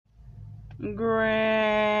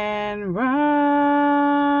Grand Rising,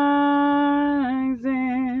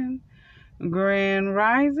 Grand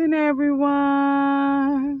Rising,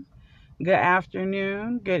 everyone. Good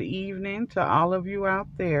afternoon, good evening to all of you out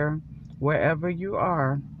there, wherever you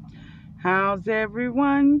are. How's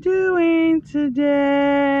everyone doing today?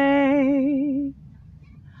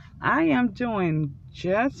 I am doing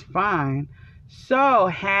just fine. So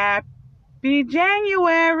happy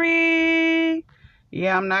January!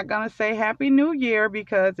 Yeah, I'm not going to say Happy New Year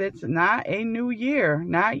because it's not a new year.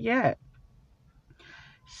 Not yet.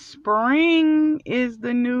 Spring is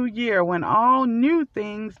the new year when all new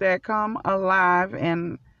things that come alive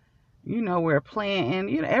and, we're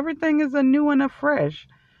planting. Everything is a new and a fresh.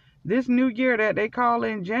 This new year that they call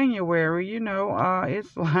in January,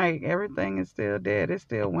 it's like everything is still dead. It's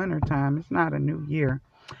still wintertime. It's not a new year.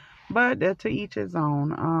 But to each his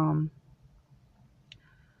own.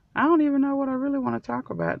 I don't even know what I really want to talk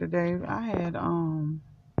about today. I don't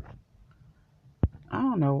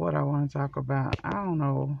know what I want to talk about. I don't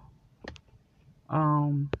know.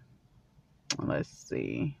 Um, let's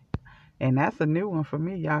see. And that's a new one for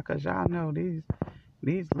me, y'all, cause y'all know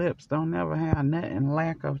these lips don't never have nothing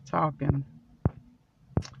lack of talking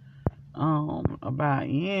about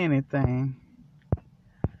anything.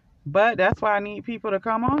 But that's why I need people to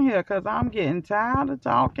come on here, cause I'm getting tired of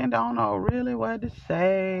talking. Don't know really what to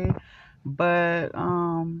say. But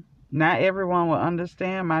not everyone will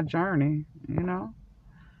understand my journey,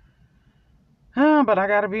 But I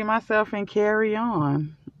gotta be myself and carry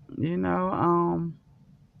on, you know.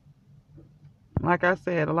 Like I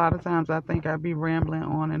said, a lot of times I think I be rambling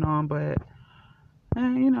on and on, but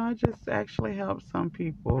it just actually helps some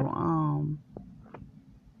people.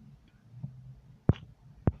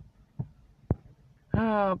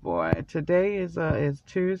 Oh boy, today is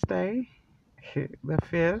Tuesday, the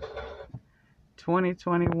 5th,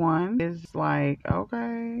 2021. It's like,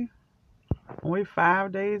 okay, we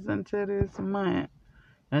 5 days into this month,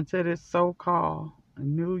 into this so-called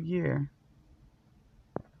new year.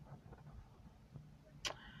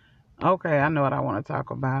 Okay, I know what I want to talk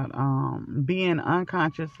about. Being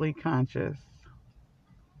unconsciously conscious.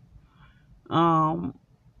 Um,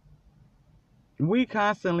 we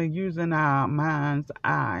constantly using our mind's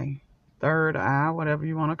eye, third eye, whatever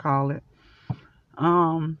you want to call it.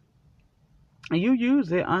 Um, you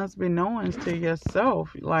use it unbeknownst to yourself.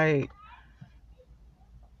 Like,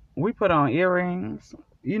 we put on earrings.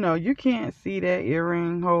 You can't see that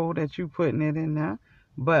earring hole that you putting it in there.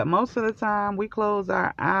 But most of the time, we close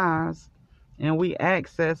our eyes and we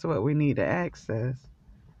access what we need to access.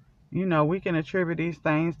 We can attribute these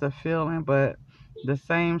things to feeling, but the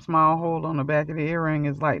same small hole on the back of the earring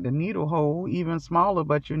is like the needle hole, even smaller,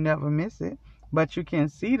 but you never miss it. But you can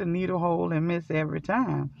see the needle hole and miss every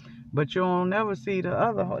time. But you'll never see the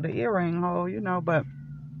other hole, the earring hole, But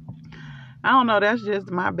I don't know. That's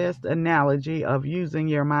just my best analogy of using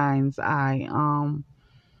your mind's eye.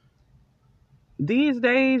 These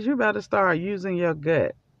days, you better start using your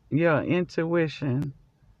gut, your intuition.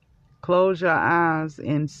 Close your eyes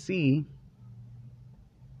and see.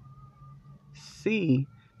 See.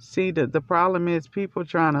 See, the problem is people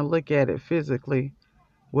trying to look at it physically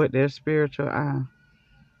with their spiritual eye.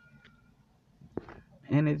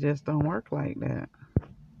 And it just don't work like that.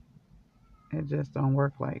 It just don't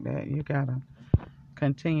work like that. You got to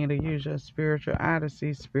continue to use your spiritual eye to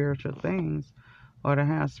see spiritual things or to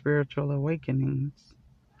have spiritual awakenings.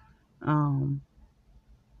 Um,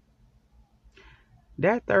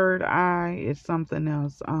 that third eye is something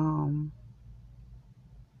else.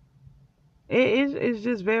 It's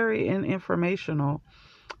just very informational.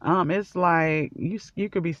 It's like you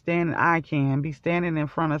could be standing. I can be standing in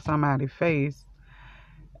front of somebody's face,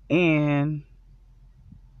 and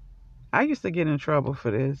I used to get in trouble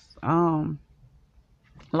for this.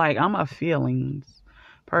 Like, I'm a feelings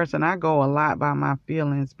person. I go a lot by my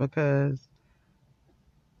feelings because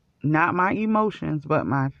not my emotions, but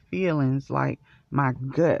my feelings, like my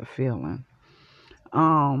gut feeling.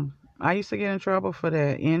 I used to get in trouble for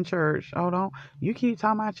that in church. Oh, don't you keep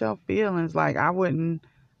talking about your feelings? Like, I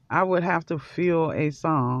would have to feel a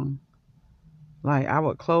song. Like, I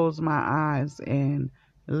would close my eyes and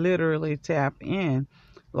literally tap in.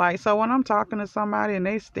 Like, so when I'm talking to somebody and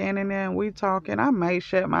they standing there and we talking, I may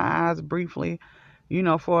shut my eyes briefly,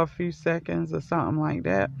 for a few seconds or something like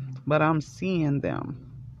that. But I'm seeing them.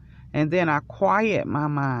 And then I quiet my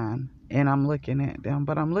mind and I'm looking at them.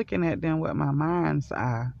 But I'm looking at them with my mind's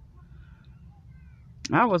eye.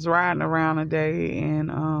 I was riding around a day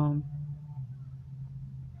and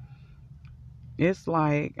it's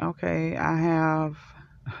like, okay, I have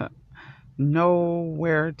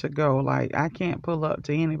nowhere to go. Like, I can't pull up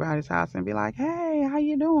to anybody's house and be like, hey, how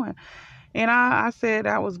you doing? And I said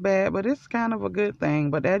that was bad, but it's kind of a good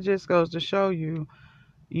thing. But that just goes to show you,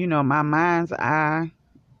 my mind's eye.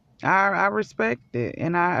 I respect it,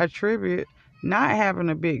 and I attribute not having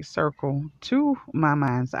a big circle to my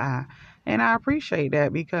mind's eye. And I appreciate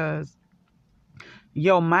that because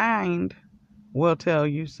your mind will tell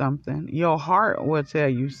you something, your heart will tell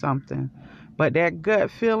you something, but that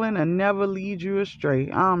gut feeling will never lead you astray.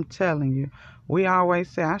 I'm telling you. We always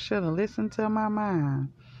say, I should have listened to my mind.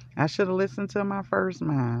 I should have listened to my first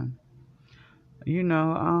mind. You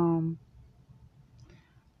know,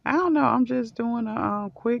 I don't know. I'm just doing a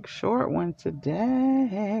quick short one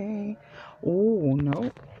today. Oh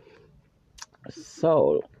no.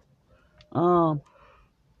 So, um,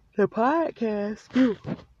 the podcast.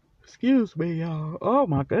 Excuse me, y'all. Oh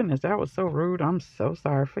my goodness, that was so rude. I'm so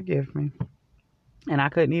sorry. Forgive me. And I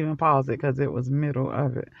couldn't even pause it because it was middle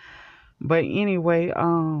of it. But anyway,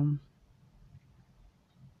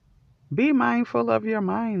 be mindful of your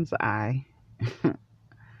mind's eye.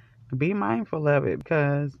 Be mindful of it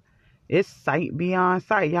because it's sight beyond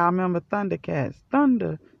sight. Y'all remember Thundercats?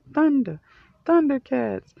 Thunder,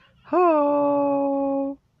 Thundercats.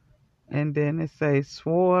 Ho! And then it says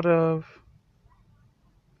sword of,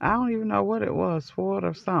 I don't even know what it was, sword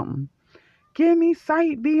of something. Give me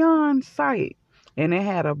sight beyond sight. And it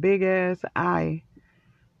had a big ass eye,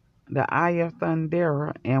 the eye of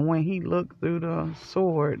Thundera. And when he looked through the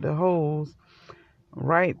sword, the holes,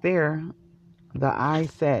 right there, the eye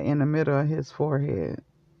sat in the middle of his forehead.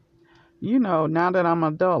 Now that I'm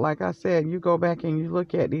adult, like I said, you go back and you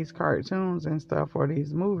look at these cartoons and stuff or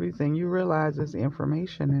these movies and you realize there's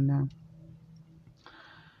information in them.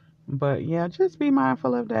 But yeah, just be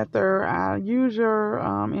mindful of that third eye. Use your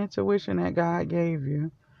intuition that God gave you,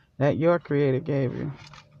 that your creator gave you.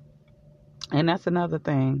 And that's another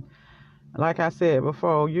thing. Like I said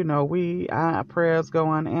before, our prayers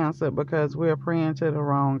go unanswered because we're praying to the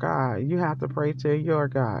wrong God. You have to pray to your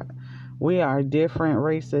God. We are different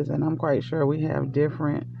races, and I'm quite sure we have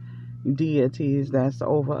different deities that's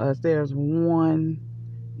over us. There's one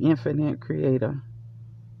infinite creator,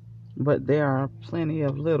 but there are plenty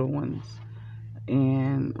of little ones.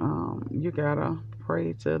 And you gotta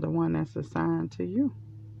pray to the one that's assigned to you.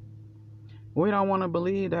 We don't want to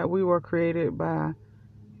believe that we were created by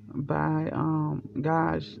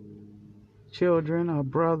God's children or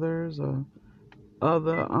brothers or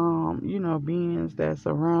other beings that's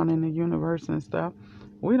around in the universe and stuff.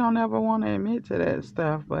 We don't ever want to admit to that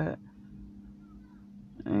stuff, but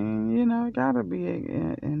it gotta be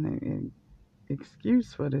an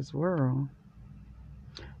excuse for this world.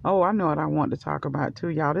 Oh, I know what I want to talk about too,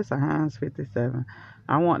 y'all. This is a Heinz 57.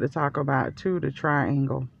 I want to talk about too the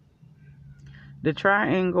triangle. The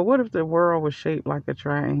triangle, what if the world was shaped like a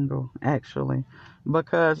triangle, actually?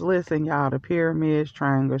 Because, listen, y'all, the pyramid's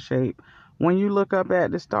triangle shape. When you look up at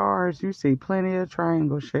the stars, you see plenty of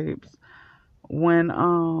triangle shapes. When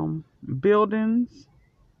buildings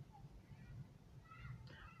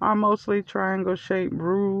are mostly triangle shaped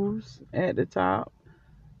roofs at the top,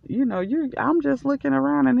 I'm just looking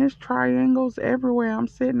around and there's triangles everywhere. I'm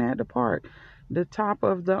sitting at the park. The top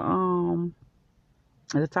of the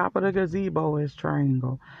gazebo is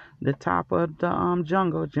triangle. The top of the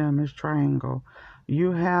jungle gym is triangle.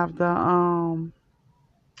 You have the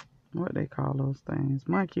what they call those things?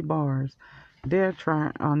 Monkey bars. They're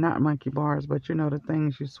not monkey bars, but the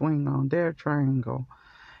things you swing on. They're triangle.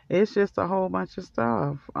 It's just a whole bunch of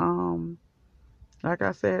stuff. Like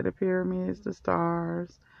I said, the pyramids, the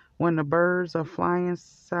stars. When the birds are flying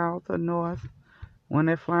south or north, when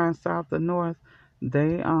they're flying south or north,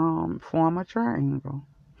 they form a triangle.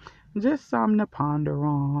 Just something to ponder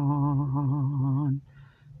on.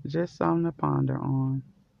 Just something to ponder on.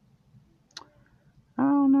 I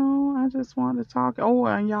don't know. I just want to talk. Oh,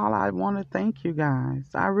 and y'all, I want to thank you guys.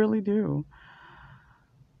 I really do.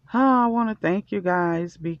 I want to thank you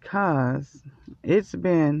guys because it's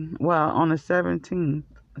been, well, on the 17th.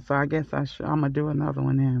 So I guess I'm going to do another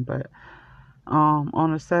one then. But on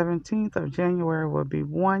the 17th of January will be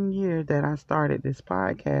 1 year that I started this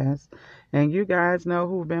podcast. And you guys know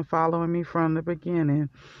who've been following me from the beginning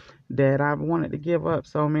that I've wanted to give up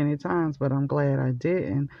so many times, but I'm glad I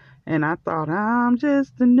didn't. And I thought, I'm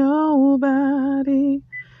just a nobody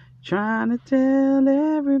trying to tell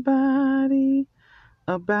everybody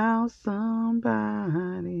about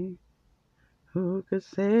somebody who could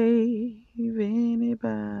save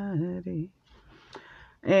anybody.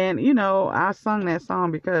 And, I sung that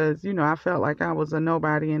song because, I felt like I was a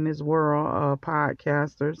nobody in this world of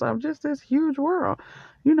podcasters of just this huge world.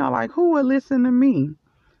 Like, who would listen to me?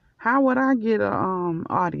 how would I get a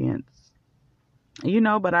audience?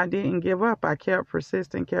 But I didn't give up. I kept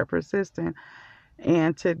persistent, kept persistent.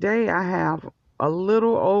 And today I have a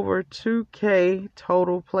little over 2K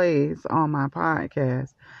total plays on my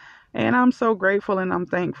podcast. And I'm so grateful and I'm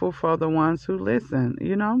thankful for the ones who listen.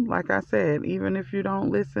 Like I said, even if you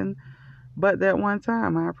don't listen but that one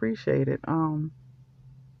time, I appreciate it.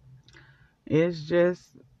 It's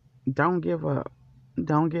just don't give up.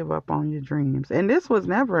 Don't give up on your dreams. And this was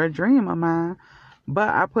never a dream of mine, but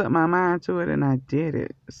I put my mind to it and I did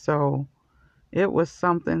it. So it was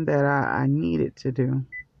something that I needed to do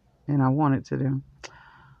and I wanted to do.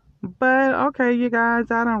 But okay, you guys,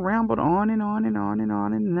 I done rambled on and on and on and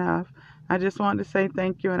on enough. I just wanted to say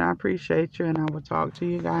thank you and I appreciate you, and I will talk to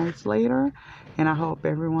you guys later. And I hope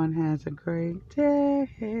everyone has a great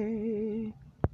day.